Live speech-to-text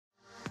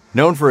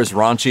Known for his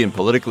raunchy and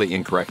politically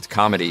incorrect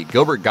comedy,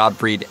 Gilbert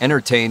Gottfried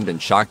entertained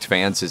and shocked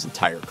fans his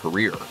entire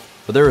career.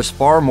 But there is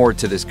far more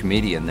to this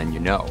comedian than you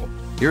know.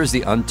 Here is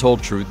the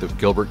untold truth of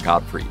Gilbert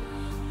Gottfried.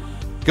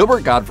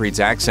 Gilbert Gottfried's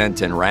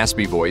accent and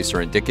raspy voice are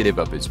indicative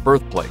of his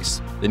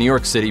birthplace, the New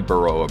York City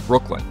borough of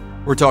Brooklyn.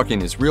 We're talking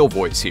his real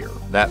voice here.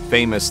 That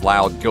famous,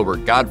 loud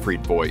Gilbert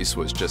Gottfried voice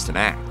was just an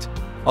act.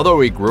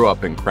 Although he grew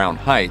up in Crown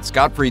Heights,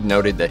 Gottfried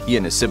noted that he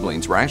and his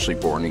siblings were actually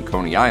born in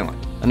Coney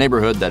Island, a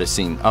neighborhood that has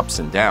seen ups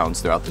and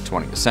downs throughout the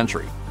 20th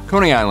century.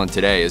 Coney Island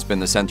today has been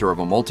the center of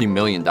a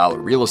multi-million-dollar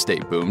real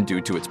estate boom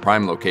due to its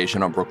prime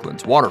location on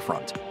Brooklyn's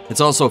waterfront. It's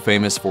also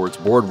famous for its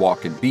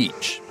boardwalk and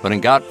beach, but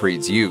in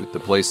Gottfried's youth, the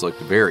place looked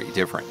very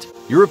different.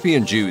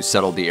 European Jews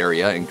settled the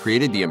area and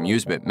created the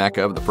amusement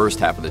mecca of the first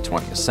half of the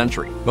 20th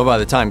century. But by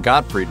the time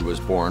Gottfried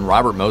was born,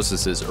 Robert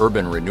Moses's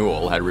urban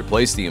renewal had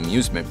replaced the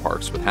amusement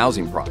parks with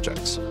housing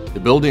projects. The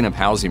building of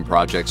housing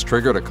projects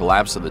triggered a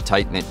collapse of the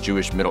tight-knit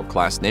Jewish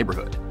middle-class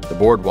neighborhood. The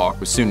boardwalk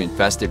was soon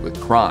infested with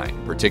crime,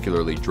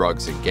 particularly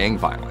drugs and gang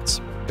violence.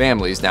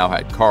 Families now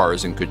had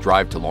cars and could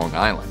drive to Long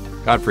Island.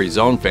 Gottfried's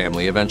own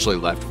family eventually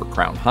left for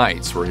Crown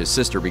Heights, where his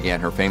sister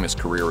began her famous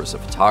career as a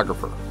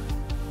photographer.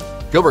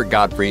 Gilbert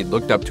Gottfried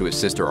looked up to his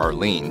sister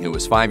Arlene, who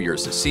was 5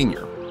 years his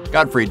senior.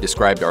 Gottfried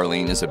described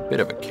Arlene as a bit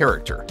of a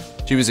character.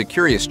 She was a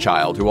curious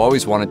child who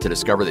always wanted to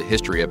discover the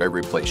history of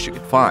every place she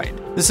could find.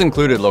 This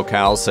included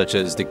locales such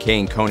as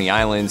decaying Coney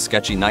Island,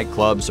 sketchy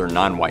nightclubs, or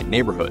non-white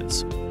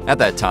neighborhoods. At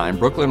that time,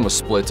 Brooklyn was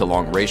split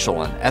along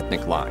racial and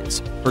ethnic lines.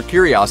 Her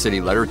curiosity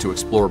led her to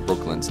explore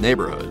Brooklyn's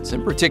neighborhoods,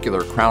 in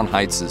particular Crown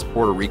Heights'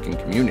 Puerto Rican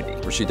community,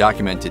 where she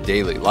documented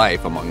daily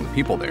life among the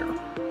people there.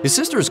 His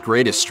sister's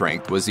greatest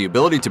strength was the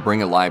ability to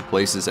bring alive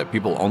places that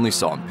people only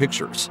saw in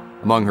pictures.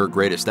 Among her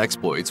greatest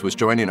exploits was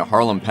joining a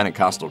Harlem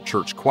Pentecostal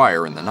church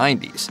choir in the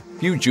 90s.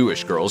 Few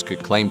Jewish girls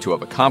could claim to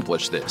have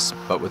accomplished this,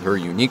 but with her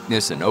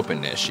uniqueness and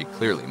openness, she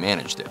clearly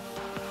managed it.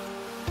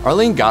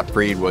 Arlene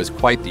Gottfried was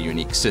quite the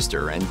unique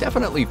sister and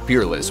definitely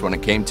fearless when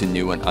it came to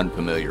new and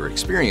unfamiliar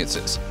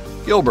experiences.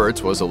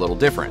 Gilbert's was a little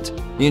different.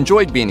 He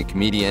enjoyed being a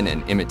comedian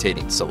and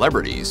imitating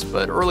celebrities,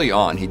 but early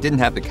on he didn't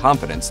have the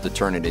confidence to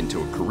turn it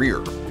into a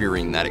career,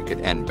 fearing that it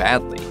could end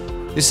badly.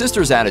 His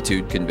sister's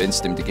attitude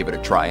convinced him to give it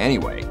a try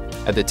anyway.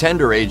 At the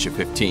tender age of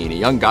 15, a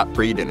young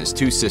Gottfried and his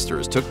two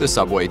sisters took the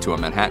subway to a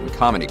Manhattan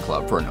comedy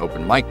club for an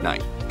open mic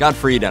night.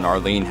 Gottfried and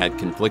Arlene had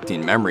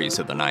conflicting memories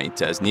of the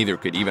night, as neither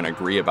could even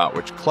agree about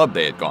which club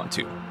they had gone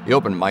to. The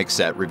open mic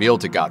set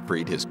revealed to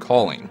Gottfried his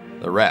calling.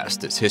 The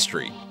rest is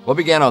history. What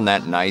began on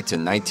that night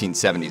in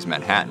 1970s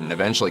Manhattan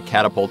eventually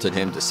catapulted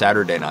him to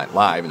Saturday Night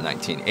Live in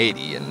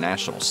 1980 and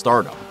national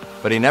stardom.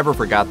 But he never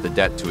forgot the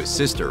debt to his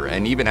sister,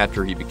 and even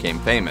after he became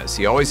famous,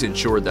 he always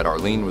ensured that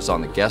Arlene was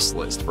on the guest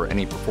list for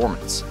any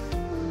performance.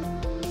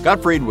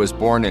 Gottfried was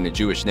born in a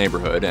Jewish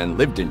neighborhood and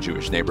lived in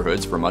Jewish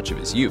neighborhoods for much of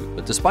his youth,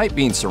 but despite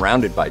being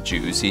surrounded by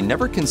Jews, he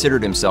never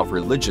considered himself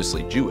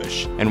religiously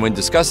Jewish, and when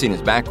discussing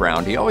his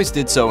background, he always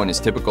did so in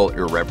his typical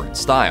irreverent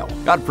style.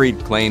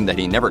 Gottfried claimed that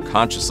he never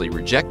consciously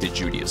rejected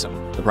Judaism.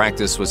 The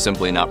practice was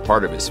simply not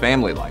part of his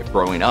family life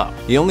growing up.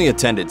 He only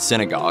attended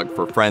synagogue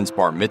for friends'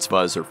 bar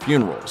mitzvahs or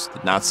funerals,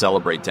 did not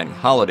celebrate any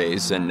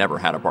holidays, and never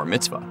had a bar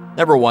mitzvah.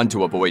 Never one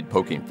to avoid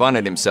poking fun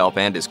at himself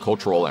and his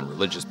cultural and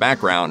religious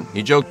background,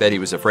 he joked that he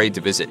was afraid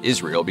to visit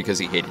Israel because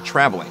he hated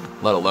traveling,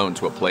 let alone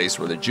to a place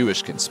where the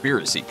Jewish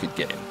conspiracy could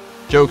get him.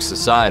 Jokes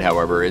aside,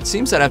 however, it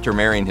seems that after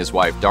marrying his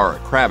wife Dara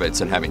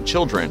Kravitz and having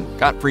children,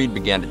 Gottfried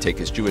began to take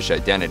his Jewish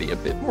identity a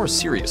bit more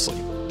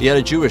seriously. He had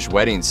a Jewish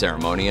wedding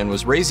ceremony and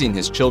was raising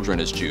his children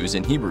as Jews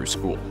in Hebrew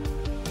school.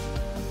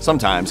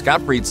 Sometimes,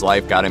 Gottfried's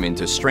life got him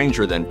into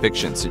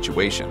stranger-than-fiction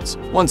situations.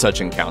 One such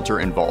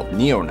encounter involved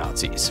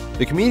neo-Nazis.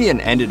 The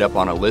comedian ended up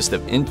on a list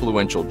of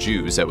influential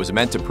Jews that was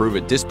meant to prove a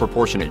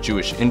disproportionate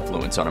Jewish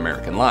influence on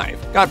American life.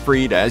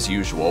 Gottfried, as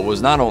usual,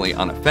 was not only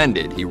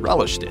unoffended, he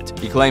relished it.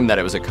 He claimed that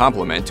it was a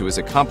compliment to his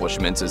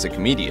accomplishments as a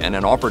comedian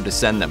and offered to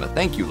send them a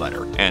thank you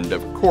letter. And,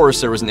 of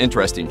course, there was an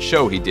interesting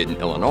show he did in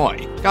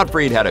Illinois.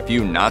 Gottfried had a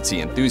few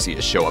Nazi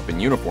enthusiasts show up in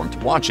uniform to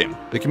watch him.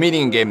 The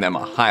comedian gave them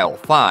a Heil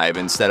 5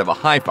 instead of a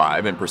high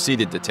five and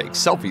proceeded to take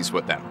selfies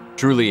with them.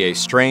 Truly a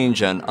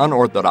strange and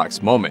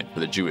unorthodox moment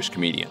for the Jewish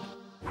comedian.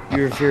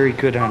 You're very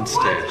good on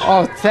stage.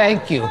 Oh,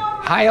 thank you.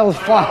 Heil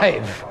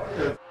 5.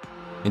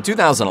 In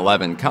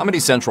 2011, Comedy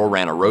Central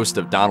ran a roast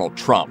of Donald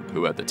Trump,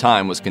 who at the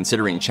time was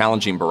considering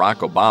challenging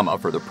Barack Obama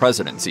for the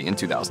presidency in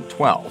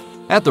 2012.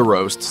 At the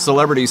roast,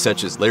 celebrities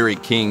such as Larry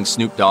King,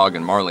 Snoop Dogg,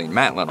 and Marlene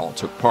Matlin all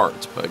took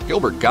part, but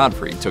Gilbert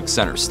Gottfried took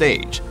center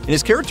stage. In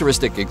his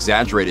characteristic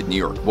exaggerated New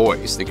York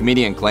voice, the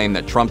comedian claimed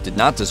that Trump did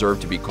not deserve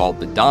to be called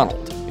the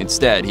Donald.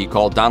 Instead, he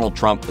called Donald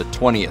Trump the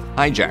 20th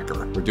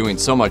hijacker for doing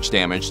so much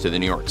damage to the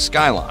New York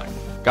skyline.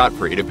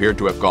 Gottfried appeared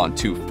to have gone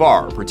too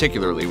far,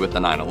 particularly with the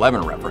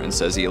 9/11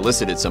 reference, as he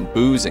elicited some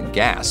boos and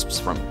gasps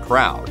from the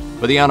crowd.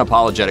 But the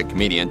unapologetic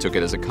comedian took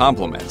it as a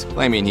compliment,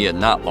 claiming he had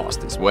not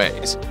lost his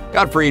ways.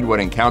 Gottfried would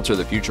encounter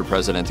the future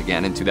president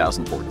again in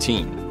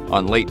 2014.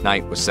 On Late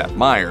Night with Seth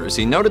Meyers,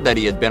 he noted that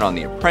he had been on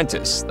The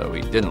Apprentice, though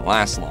he didn't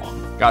last long.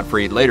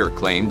 Gottfried later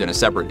claimed in a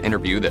separate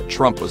interview that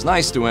Trump was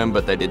nice to him,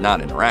 but they did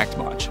not interact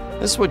much.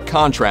 This would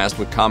contrast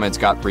with comments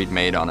Gottfried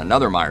made on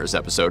another Myers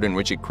episode in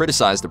which he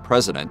criticized the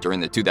president during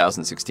the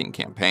 2016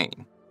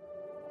 campaign.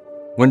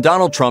 When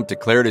Donald Trump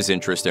declared his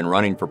interest in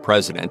running for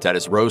president at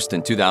his roast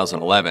in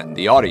 2011,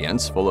 the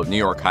audience, full of New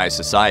York high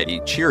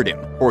society, cheered him.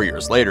 4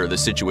 years later, the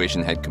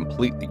situation had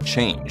completely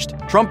changed.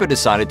 Trump had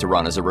decided to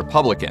run as a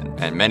Republican,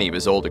 and many of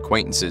his old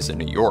acquaintances in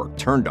New York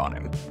turned on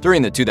him.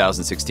 During the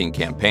 2016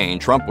 campaign,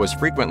 Trump was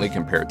frequently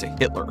compared to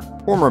Hitler.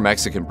 Former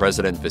Mexican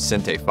President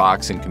Vicente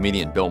Fox and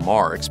comedian Bill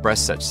Maher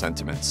expressed such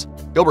sentiments.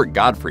 Gilbert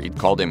Gottfried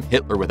called him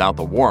Hitler without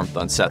the warmth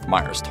on Seth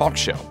Meyers' talk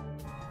show.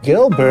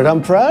 Gilbert,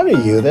 I'm proud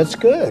of you. That's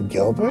good,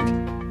 Gilbert.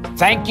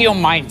 Thank you,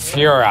 mein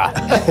Führer.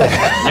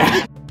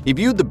 He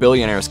viewed the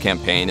billionaire's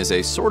campaign as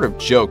a sort of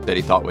joke that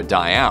he thought would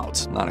die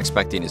out, not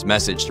expecting his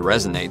message to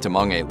resonate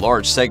among a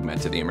large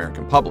segment of the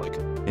American public.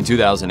 In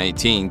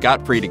 2018,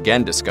 Gottfried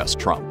again discussed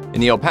Trump.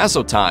 In the El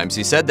Paso Times,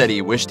 he said that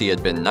he wished he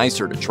had been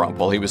nicer to Trump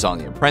while he was on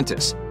The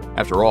Apprentice.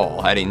 After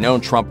all, had he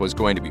known Trump was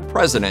going to be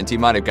president, he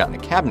might have gotten a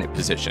cabinet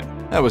position.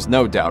 That was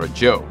no doubt a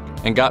joke,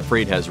 and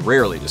Gottfried has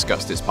rarely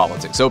discussed his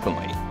politics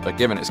openly, but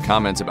given his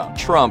comments about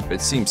Trump, it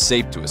seems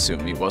safe to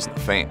assume he wasn't a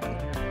fan.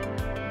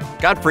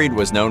 Gottfried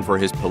was known for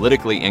his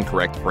politically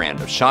incorrect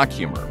brand of shock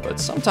humor, but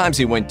sometimes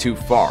he went too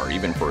far,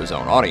 even for his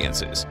own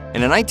audiences.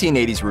 In a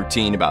 1980s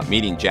routine about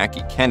meeting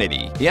Jackie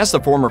Kennedy, he asked the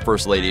former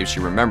First Lady if she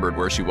remembered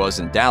where she was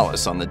in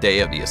Dallas on the day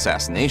of the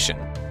assassination.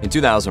 In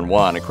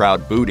 2001, a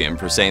crowd booed him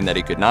for saying that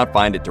he could not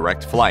find a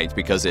direct flight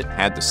because it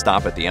had to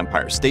stop at the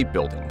Empire State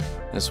Building.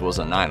 This was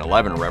a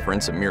 9/11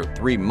 reference a mere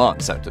 3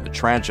 months after the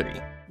tragedy.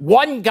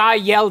 One guy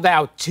yelled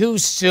out too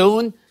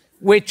soon,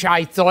 which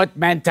I thought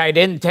meant I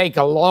didn't take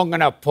a long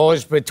enough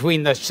pause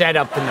between the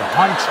setup and the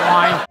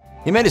punchline.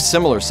 He made a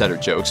similar set of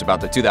jokes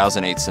about the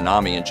 2008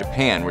 tsunami in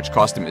Japan, which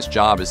cost him his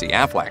job as the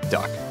Aflac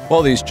Duck.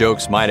 While these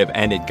jokes might have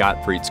ended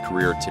Gottfried's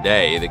career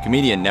today, the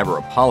comedian never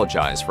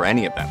apologized for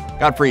any of them.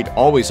 Gottfried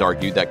always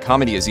argued that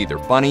comedy is either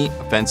funny,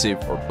 offensive,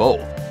 or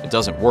both. It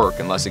doesn't work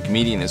unless a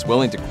comedian is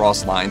willing to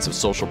cross lines of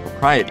social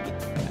propriety,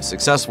 and a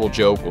successful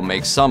joke will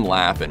make some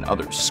laugh and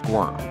others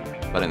squirm.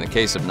 But in the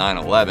case of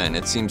 9/11,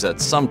 it seems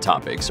that some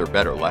topics are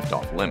better left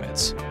off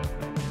limits.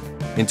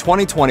 In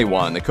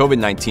 2021, the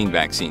COVID-19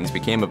 vaccines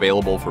became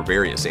available for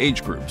various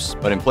age groups,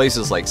 but in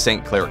places like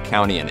St. Clair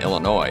County in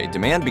Illinois,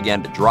 demand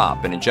began to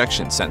drop and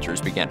injection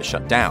centers began to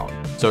shut down.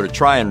 So to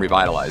try and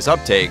revitalize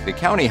uptake, the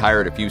county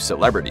hired a few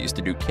celebrities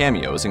to do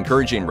cameos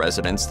encouraging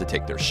residents to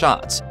take their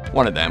shots.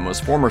 One of them was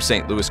former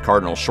St. Louis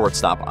Cardinals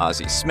shortstop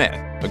Ozzie Smith,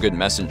 a good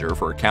messenger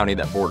for a county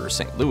that borders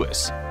St.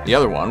 Louis. The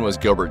other one was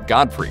Gilbert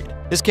Gottfried.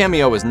 His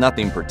cameo was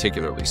nothing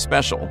particularly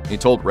special. He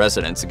told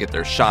residents to get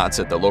their shots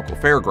at the local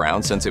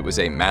fairground since it was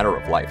a matter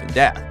of life and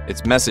death.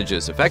 Its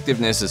message's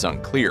effectiveness is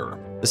unclear.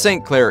 The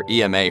St. Clair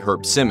EMA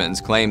Herb Simmons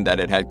claimed that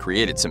it had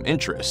created some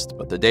interest,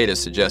 but the data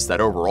suggests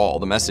that overall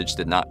the message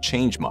did not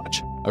change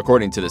much.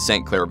 According to the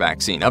St. Clair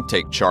vaccine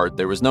uptake chart,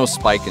 there was no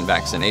spike in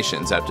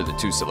vaccinations after the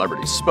two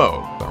celebrities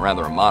spoke, but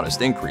rather a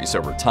modest increase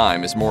over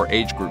time as more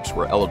age groups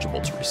were eligible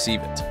to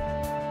receive it.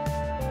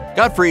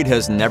 Gottfried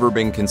has never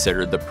been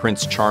considered the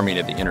Prince Charming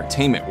of the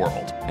entertainment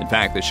world. In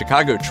fact, the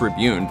Chicago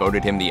Tribune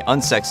voted him the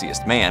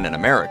unsexiest man in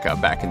America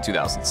back in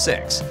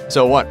 2006.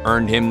 So what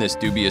earned him this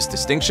dubious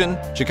distinction?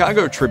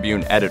 Chicago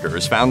Tribune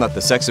editors found that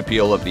the sex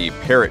appeal of the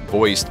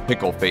parrot-voiced,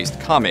 pickle-faced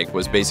comic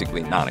was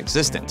basically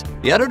non-existent.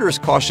 The editors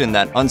cautioned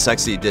that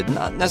unsexy did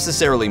not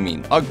necessarily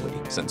mean ugly,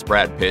 since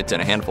Brad Pitt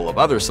and a handful of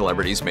other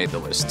celebrities made the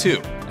list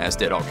too, as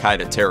did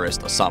Al-Qaeda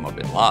terrorist Osama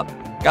bin Laden.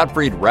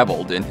 Gottfried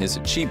reveled in his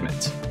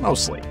achievement,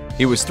 mostly.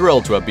 He was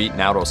thrilled to have beaten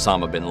out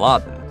Osama bin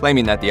Laden,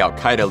 claiming that the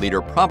Al-Qaeda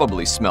leader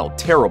probably smelled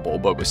terrible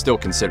but was still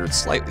considered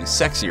slightly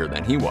sexier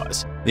than he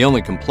was. The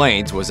only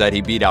complaint was that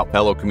he beat out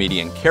fellow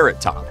comedian Carrot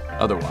Top.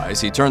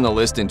 Otherwise, he turned the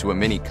list into a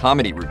mini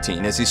comedy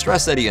routine as he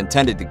stressed that he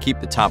intended to keep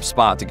the top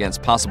spot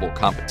against possible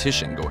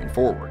competition going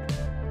forward.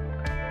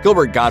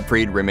 Gilbert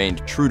Gottfried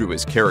remained true to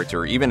his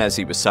character even as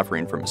he was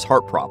suffering from his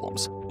heart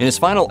problems. In his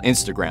final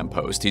Instagram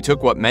post, he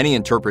took what many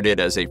interpreted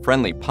as a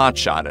friendly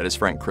potshot at his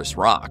friend Chris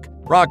Rock.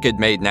 Rock had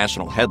made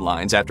national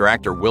headlines after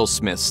actor Will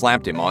Smith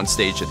slapped him on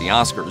stage at the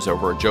Oscars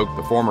over a joke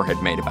the former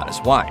had made about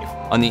his wife.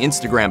 On the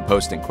Instagram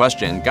post in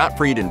question,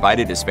 Gottfried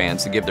invited his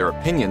fans to give their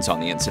opinions on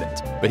the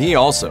incident, but he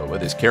also,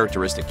 with his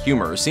characteristic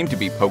humor, seemed to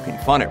be poking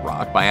fun at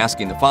Rock by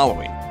asking the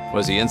following: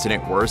 was the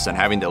incident worse than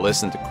having to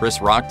listen to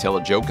Chris Rock tell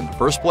a joke in the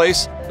first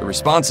place? The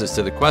responses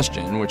to the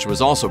question, which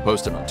was also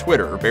posted on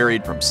Twitter,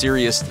 varied from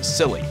serious to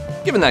silly.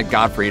 Given that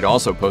Gottfried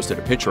also posted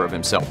a picture of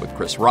himself with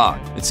Chris Rock,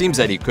 it seems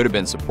that he could have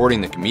been supporting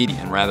the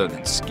comedian rather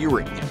than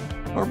skewering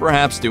him. Or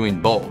perhaps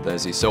doing both,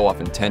 as he so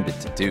often tended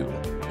to do.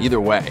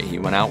 Either way, he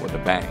went out with a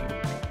bang.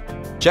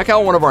 Check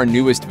out one of our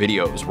newest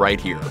videos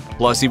right here.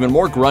 Plus, even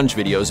more grunge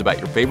videos about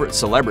your favorite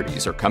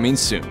celebrities are coming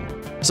soon.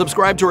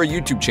 Subscribe to our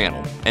YouTube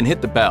channel and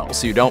hit the bell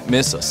so you don't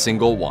miss a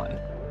single one.